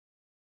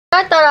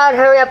I thought I'd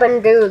hurry up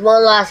and do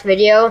one last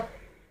video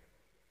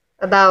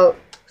about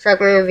Shark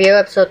Movie Review,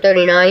 episode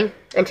 39.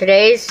 And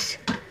today's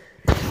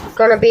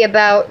gonna be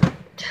about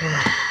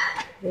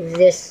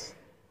this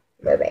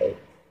movie,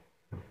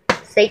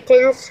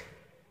 Satan's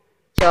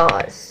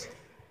Jaws.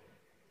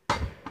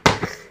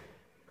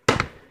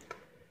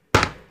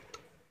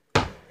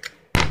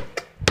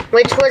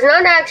 Which was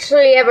not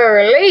actually ever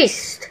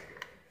released,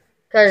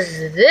 because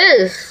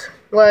this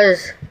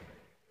was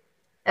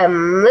a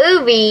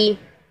movie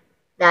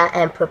that,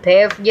 and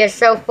prepare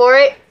yourself for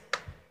it,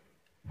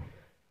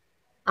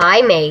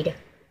 I made.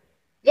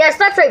 Yes,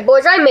 that's right,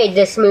 boys, I made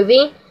this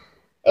movie,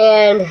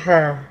 and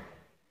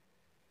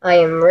I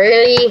am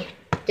really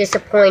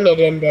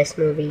disappointed in this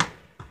movie.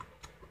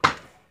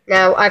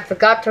 Now, I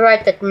forgot to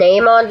write the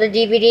name on the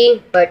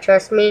DVD, but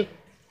trust me.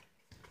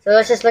 So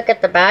let's just look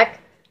at the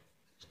back.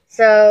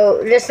 So,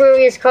 this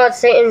movie is called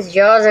Satan's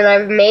Jaws, and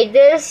I've made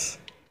this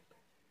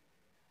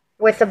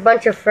with a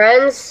bunch of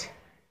friends.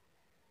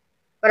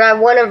 But I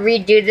want to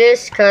redo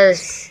this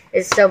because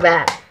it's so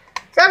bad.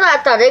 So I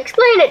thought I'd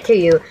explain it to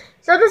you.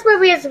 So this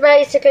movie is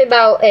basically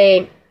about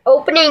an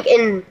opening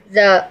in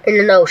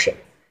an ocean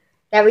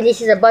that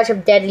releases a bunch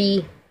of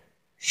deadly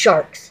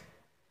sharks.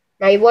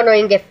 Now you're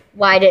wondering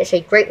why I didn't say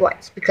great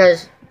whites,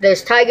 because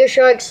there's tiger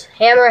sharks,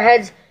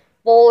 hammerheads,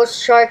 bull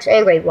sharks,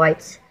 and great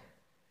whites.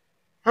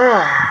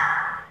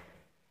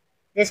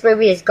 This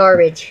movie is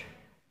garbage.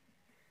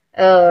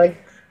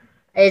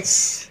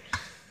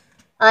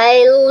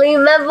 I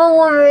remember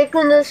when we were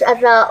making this, I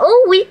thought,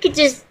 oh, we could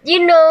just,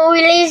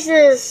 release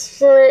this.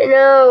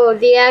 No,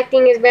 the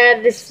acting is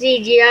bad, the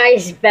CGI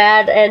is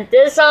bad, and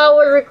this all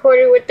was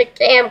recorded with the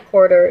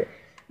camcorder.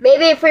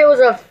 Maybe if it was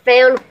a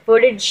found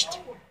footage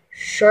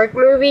shark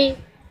movie,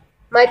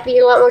 might be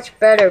a lot much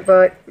better,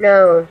 but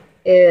no.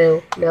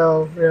 Ew,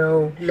 no.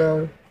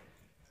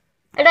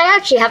 And I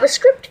actually have a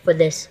script for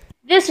this.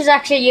 This is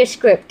actually your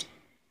script.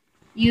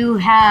 You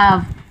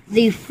have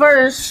the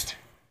first,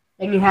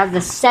 then you have the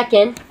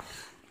second,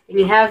 then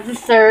you have the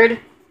third,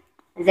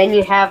 and then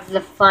you have the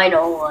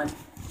final one.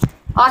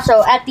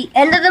 Also, at the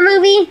end of the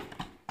movie,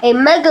 a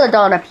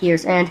Megalodon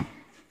appears, and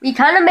we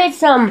kind of made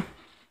some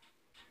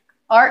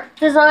art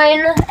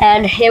design,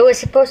 and it was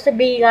supposed to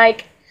be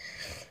like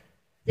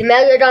the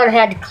Megalodon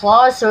had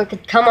claws so it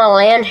could come on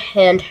land,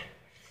 and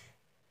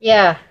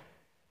yeah.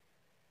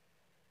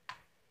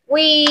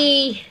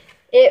 I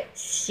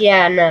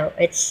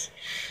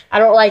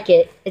don't like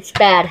it. It's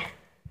bad.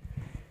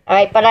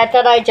 Alright, but I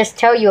thought I'd just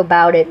tell you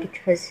about it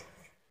because,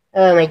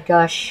 oh my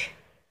gosh.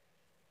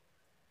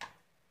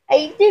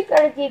 I do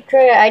gotta give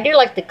credit. I do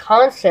like the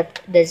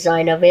concept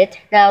design of it.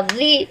 Now,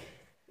 the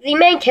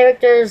main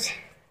characters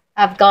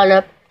have gone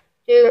up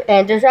to,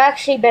 and there's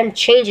actually been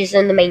changes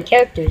in the main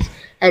characters.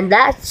 And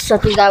that's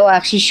something that I will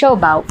actually show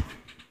about.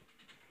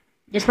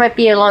 This might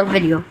be a long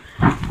video,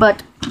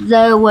 but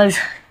there was,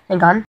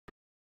 hang on.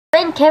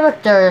 Main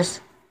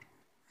characters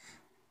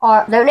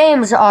their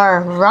names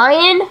are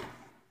Ryan,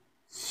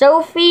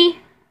 Sophie,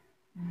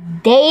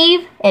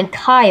 Dave, and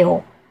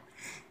Kyle.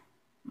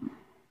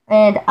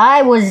 And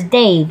I was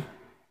Dave.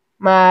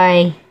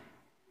 My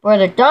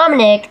brother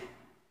Dominic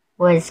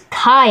was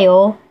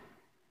Kyle.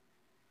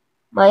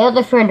 My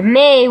other friend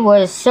May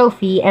was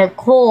Sophie, and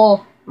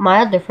Cole, my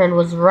other friend,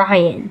 was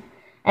Ryan.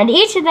 And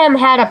each of them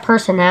had a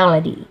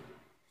personality.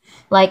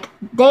 Like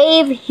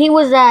Dave, he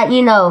was that,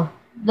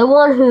 the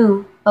one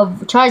who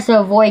tries to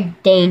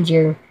avoid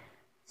danger.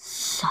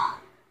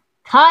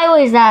 Kyle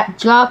is that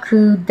jock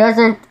who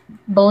doesn't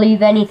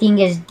believe anything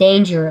is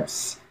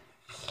dangerous.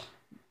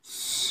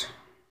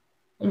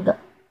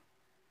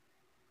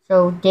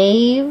 So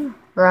Dave,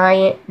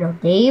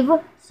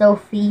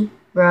 Sophie,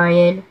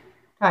 Ryan,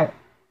 Kyle.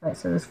 Right,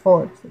 so there's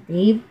four. So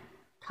Dave,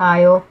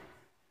 Kyle.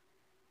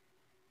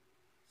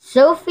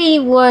 Sophie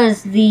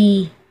was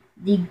the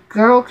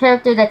girl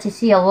character that you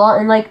see a lot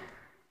in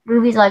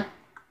movies like.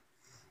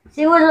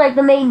 She was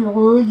the main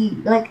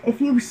lead. If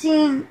you've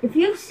seen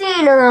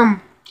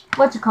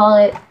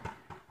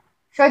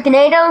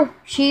Sharknado,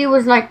 she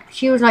was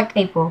like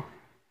April.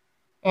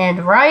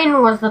 And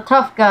Ryan was the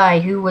tough guy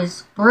who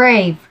was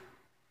brave.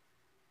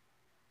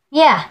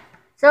 Yeah.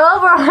 So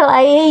overall,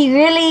 I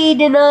really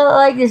did not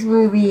like this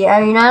movie.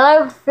 I mean, I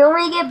loved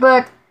filming it,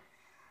 but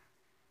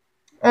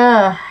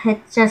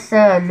it's just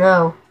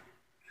no.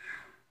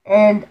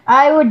 And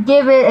I would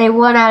give it a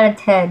 1 out of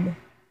 10.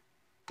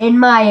 In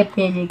my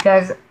opinion,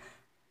 because,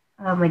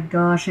 oh my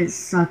gosh, it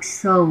sucks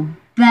so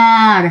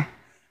bad.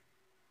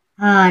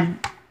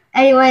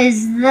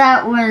 Anyways,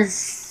 that was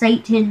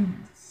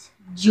Satan's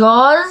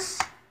Jaws.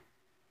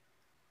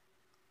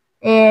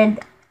 And,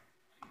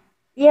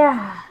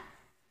 yeah,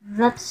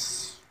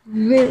 that's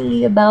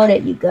really about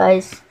it, you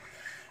guys.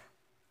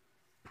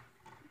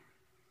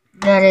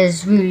 That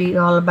is really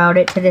all about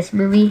it to this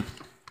movie.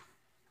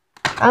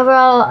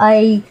 Overall,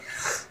 I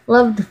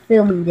loved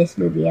filming this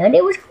movie, and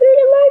it was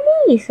created by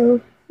me,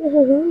 so